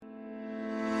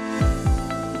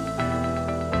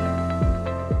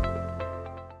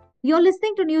You're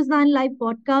listening to News 9 Live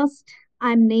podcast.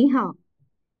 I'm Neha.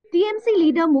 TMC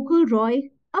leader Mukul Roy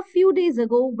a few days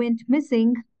ago went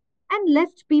missing and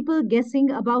left people guessing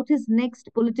about his next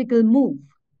political move.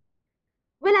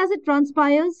 Well, as it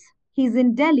transpires, he's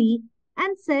in Delhi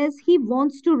and says he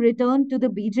wants to return to the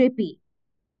BJP.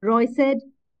 Roy said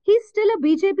he's still a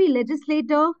BJP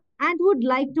legislator and would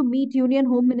like to meet Union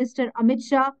Home Minister Amit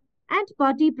Shah and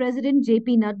party president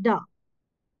JP Nadda.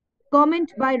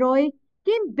 Comment by Roy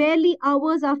came barely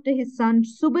hours after his son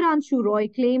Subhranshu Roy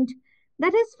claimed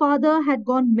that his father had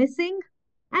gone missing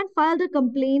and filed a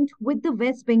complaint with the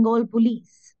West Bengal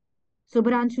police.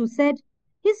 Subhranshu said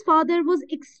his father was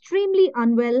extremely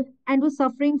unwell and was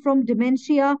suffering from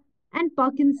dementia and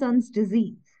Parkinson's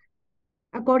disease.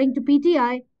 According to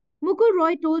PTI, Mukul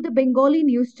Roy told the Bengali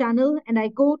news channel, and I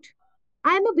quote,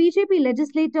 I am a BJP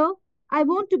legislator. I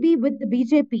want to be with the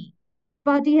BJP.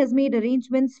 Party has made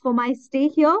arrangements for my stay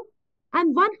here.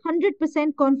 I'm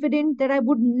 100% confident that I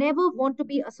would never want to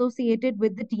be associated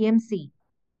with the TMC.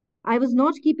 I was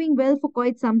not keeping well for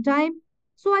quite some time,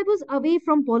 so I was away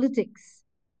from politics.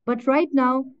 But right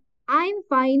now, I'm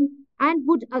fine and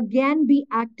would again be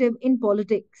active in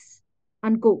politics.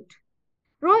 Unquote.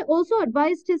 Roy also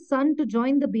advised his son to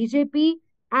join the BJP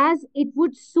as it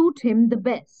would suit him the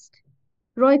best.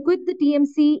 Roy quit the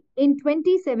TMC in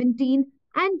 2017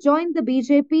 and joined the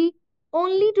BJP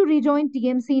only to rejoin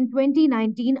TMC in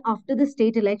 2019 after the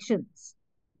state elections.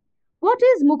 What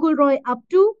is Mukul Roy up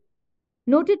to?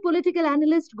 Noted political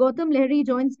analyst Gautam Lahiri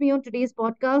joins me on today's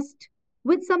podcast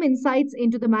with some insights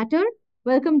into the matter.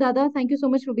 Welcome, Dada. Thank you so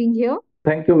much for being here.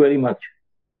 Thank you very much.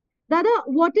 Dada,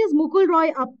 what is Mukul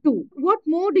Roy up to? What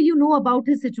more do you know about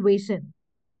his situation?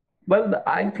 Well,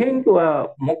 I think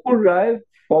Mukul Roy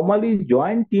formally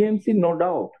joined TMC, no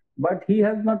doubt, but he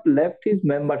has not left his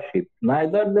membership.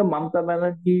 Neither the Mamata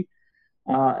Banerjee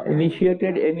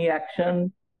initiated any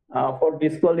action for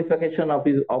disqualification of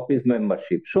his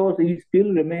membership. So he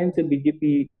still remains a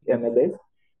BJP MLA.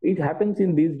 It happens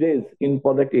in these days in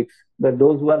politics that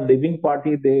those who are leaving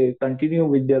party they continue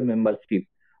with their membership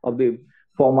of the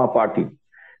former party.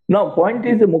 Now, point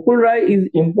is, Mukul Roy is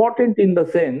important in the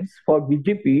sense for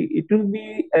BJP, it will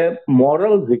be a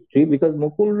moral victory because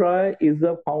Mukul Roy is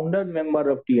a founder member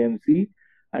of TMC.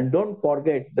 And don't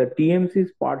forget the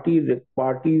TMC's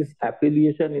party's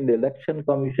affiliation in the election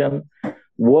commission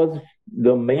was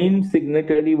the main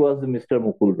signatory was Mr.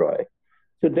 Mukul Roy.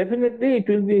 So definitely it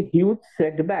will be a huge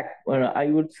setback, I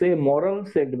would say moral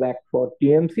setback for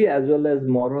TMC as well as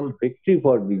moral victory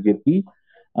for BJP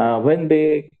when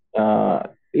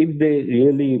if they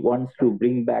really wants to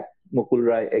bring back Mukul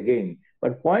Roy again.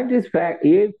 But point is fact,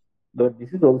 but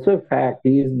this is also a fact,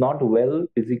 he is not well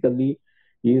physically,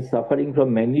 he is suffering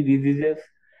from many diseases,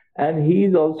 and he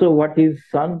is also what his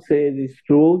son says is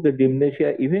true, the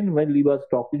dementia. Even when he was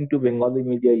talking to Bengali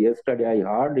media yesterday, I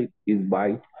heard his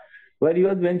bite, where he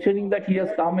was mentioning that he has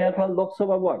come here for Lok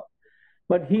Sabha work,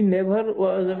 but he never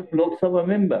was a Lok Sabha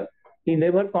member. He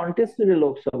never contested a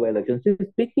Lok Sabha election. So he's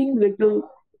speaking little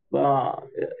uh,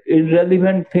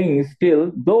 irrelevant things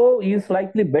still, though he is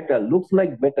slightly better, looks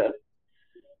like better.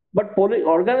 But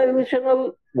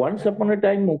organizational, once upon a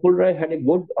time, Mukul Roy had a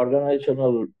good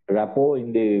organizational rapport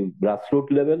in the grassroots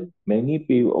level. Many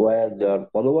people were their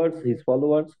followers, his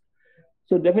followers.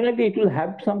 So definitely it will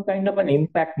have some kind of an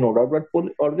impact, no doubt. But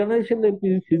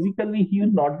organizationally, physically, he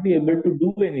will not be able to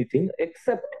do anything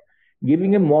except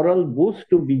giving a moral boost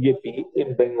to BJP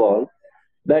in Bengal.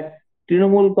 That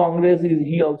Trinamool Congress is,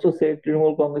 he also said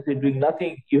Trinamool Congress is doing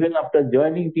nothing. Even after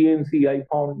joining TMC, I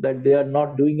found that they are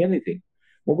not doing anything.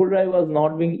 Mukul Rai was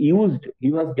not being used.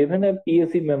 He was given a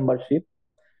PSC membership,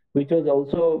 which was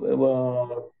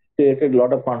also created a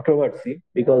lot of controversy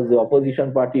because the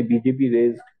opposition party BJP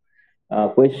raised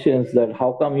questions that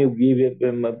how come you give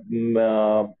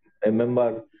a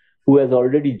member who has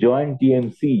already joined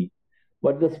TMC,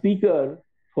 but the speaker,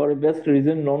 for a best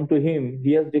reason known to him,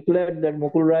 he has declared that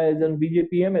Mukul Rai is an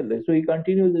BJP MLA, so he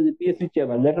continues as a PSC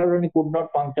chairman. Later on, he could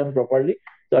not function properly,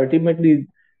 so ultimately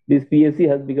this PSC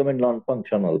has become a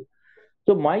non-functional.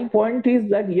 So my point is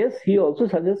that yes, he also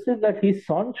suggested that his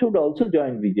son should also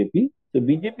join BJP. So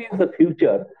BJP is the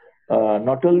future,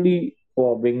 not only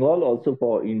for Bengal, also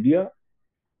for India.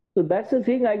 So that's the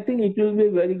thing. I think it will be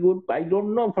very good. I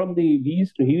don't know from the he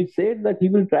said that he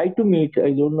will try to meet.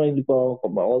 I don't know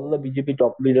all the BJP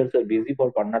top leaders are busy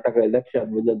for Karnataka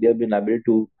election whether they have been able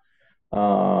to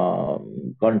uh,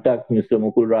 contact Mr.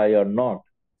 Mukul Rai or not.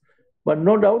 But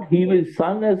no doubt his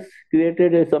son has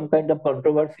created some kind of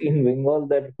controversy in Bengal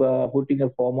that putting a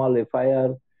formal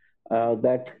FIR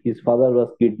that his father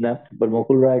was kidnapped. But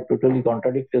Mukul Rai totally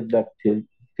contradicted that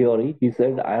theory. He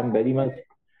said, I am very much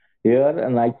here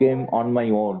and I came on my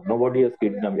own. Nobody has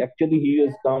kidnapped me. Actually, he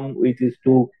has come with his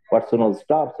two personal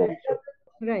staffs also.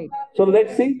 Right. So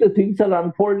let's see, the things are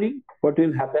unfolding. What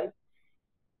will happen?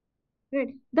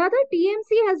 Right. The other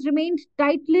TMC has remained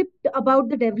tight-lipped about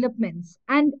the developments,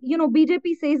 and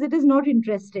BJP says it is not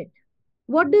interested.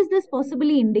 What does this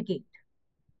possibly indicate?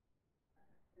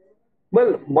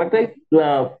 Well, what I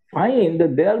find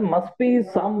that there must be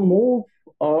some move,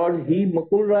 or he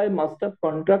Mukul Rai must have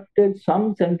contacted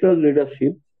some central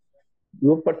leadership,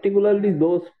 particularly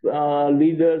those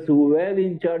leaders who were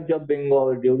in charge of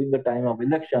Bengal during the time of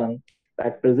election.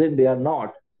 At present, they are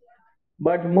not.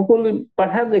 But Mukul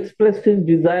perhaps expressed his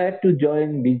desire to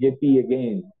join BJP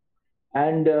again,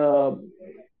 and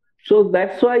so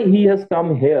that's why he has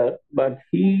come here. But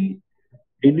he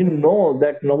didn't know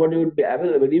that nobody would be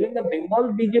available. Even the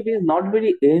Bengal BJP is not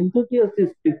very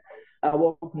enthusiastic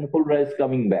about Mukul Roy's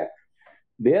coming back.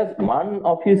 There's one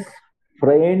of his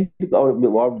friend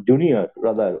or junior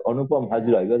rather, Anupam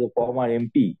Hajra, he was a former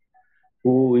MP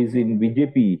who is in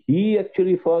BJP. He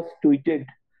actually first tweeted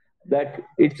that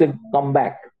it's a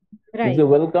comeback. It's Right. a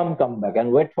welcome comeback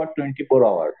and wait for 24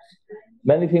 hours.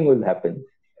 Many things will happen.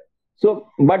 So,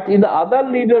 but in the other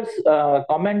leaders'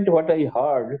 comment, what I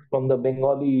heard from the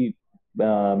Bengali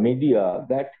media,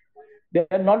 that they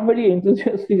are not very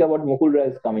enthusiastic about Mukul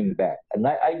Rai coming back. And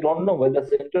I don't know whether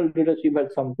central leadership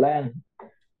has some plan.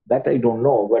 That I don't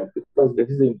know, but because that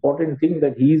is the important thing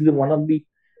that he is the one of the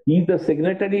he is the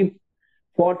secretary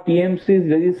for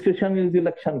TMC's registration in the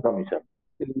election commission.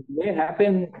 It may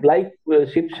happen like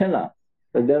Shiv Sena.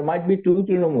 There might be two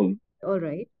Trinamool. All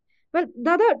right. Well,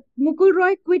 Dada, Mukul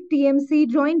Roy quit TMC,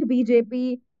 joined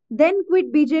BJP, then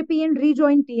quit BJP and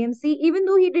rejoined TMC, even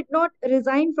though he did not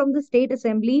resign from the state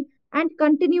assembly and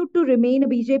continued to remain a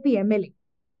BJP MLA.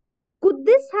 Could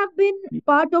this have been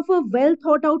part of a well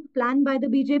thought out plan by the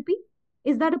BJP?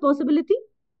 Is that a possibility?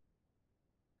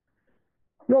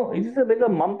 No, it is a because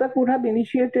Mamta could have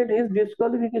initiated his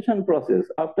disqualification process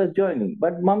after joining,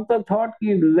 but Mamta thought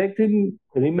he let him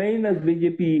remain as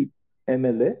BJP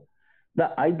MLA.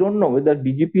 Now, I don't know whether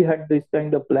BJP had this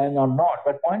kind of plan or not,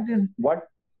 but point is what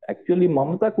actually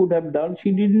Mamta could have done,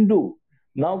 she didn't do.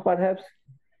 Now, perhaps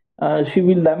she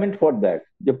will lament for that.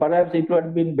 Perhaps it would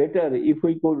have been better if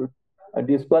we could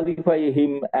disqualify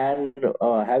him and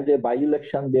have a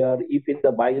by-election there. If in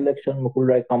the by-election Mukul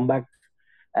Rai come back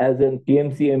as an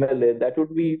TMC MLA, that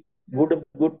would be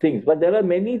good things. But there are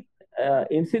many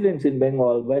incidents in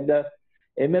Bengal where the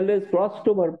MLAs crossed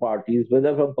over parties,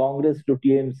 whether from Congress to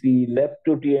TMC, left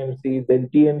to TMC, then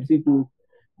TMC to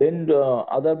then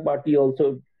other party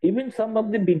also. Even some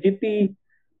of the BJP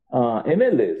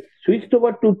MLAs switched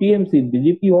over to TMC.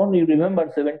 BJP won, you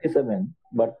remember, 77.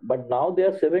 But now they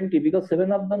are 70 because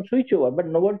seven of them switch over. But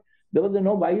no one, there was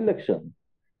no by-election.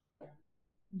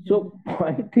 Mhm. So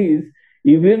point is,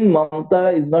 even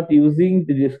Mamta is not using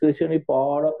the discretionary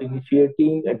power of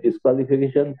initiating a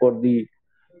disqualification for the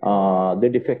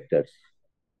defectors.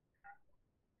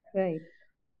 Right.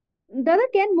 Dada,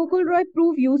 can Mukul Roy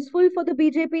prove useful for the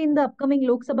BJP in the upcoming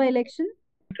Lok Sabha election?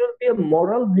 It will be a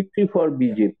moral victory for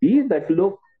BJP that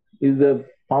look is a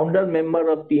founder member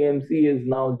of TMC is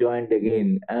now joined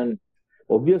again, and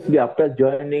obviously after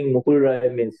joining, Mukul Rai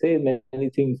may say many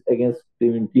things against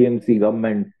the TMC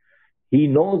government. He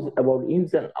knows about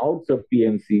ins and outs of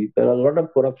TMC. There are a lot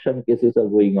of corruption cases are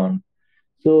going on.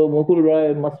 So Mukul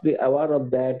Roy must be aware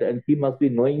of that, and he must be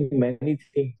knowing many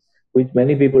things which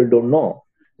many people don't know.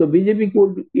 So BJP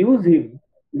could use him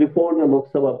before the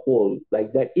Lok Sabha poll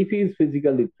like that if he is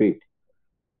physically fit.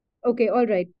 Okay, all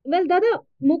right. Well, Dada,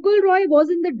 Mukul Roy was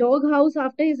in the doghouse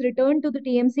after his return to the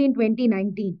TMC in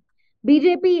 2019.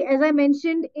 BJP, as I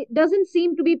mentioned, it doesn't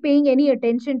seem to be paying any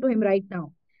attention to him right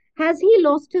now. Has he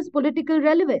lost his political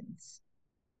relevance?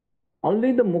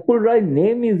 Only the Mukul Roy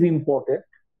name is important,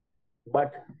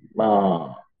 but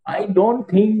I don't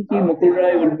think the Mukul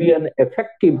Roy will be an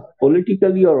effective,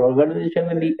 politically or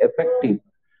organizationally effective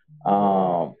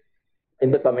uh,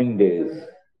 in the coming days.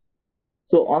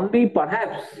 So only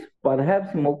perhaps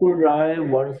Mukul Rai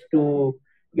wants to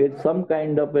get some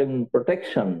kind of an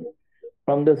protection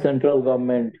from the central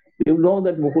government. You know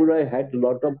that Mukul Rai had a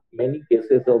lot of many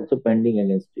cases also pending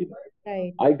against him.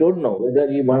 Right. I don't know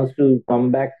whether he wants to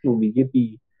come back to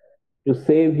BJP to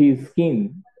save his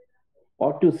skin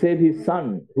or to save his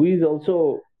son, who is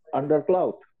also under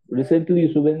cloud.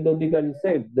 Recently, Subhendu Adhikari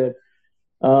said that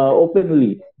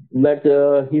openly that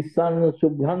his son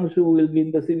Subhangshu will be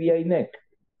in the CBI net.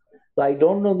 So I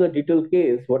don't know the detailed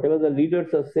case, whatever the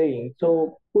leaders are saying.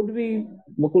 So could be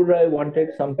Mukul Rai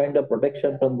wanted some kind of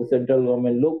protection from the central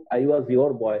government. Look, I was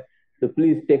your boy, so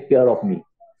please take care of me.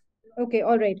 Okay,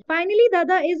 all right. Finally,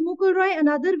 Dada, is Mukul Roy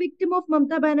another victim of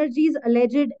Mamta Banerjee's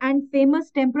alleged and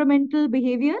famous temperamental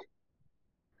behavior?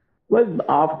 Well,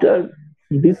 after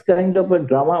this kind of a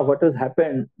drama, what has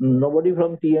happened, nobody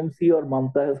from TMC or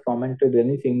Mamta has commented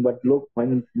anything. But look,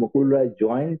 when Mukul Rai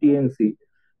joined TMC,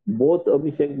 both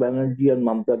Abhishek Banerjee and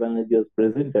Mamta Banerjee was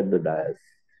present at the dais.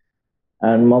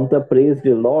 And Mamta praised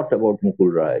a lot about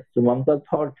Mukul Rai. So Mamta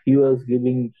thought she was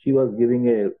giving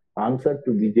a answer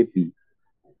to BJP.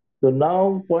 So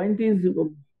now, point is,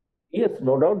 yes,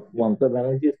 no doubt, Mamta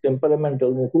Banerjee is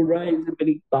temperamental. Mukul Rai is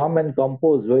very calm and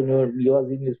composed when he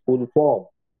was in his full form.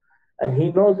 And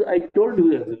he knows, I told you,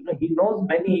 this, he knows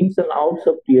many ins and outs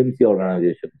of TMC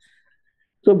organizations.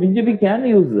 So BJP can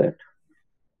use that.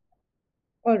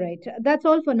 All right. That's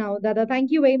all for now, Dada.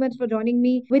 Thank you very much for joining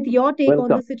me with your take on the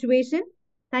Welcome. situation.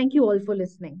 Thank you all for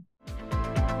listening.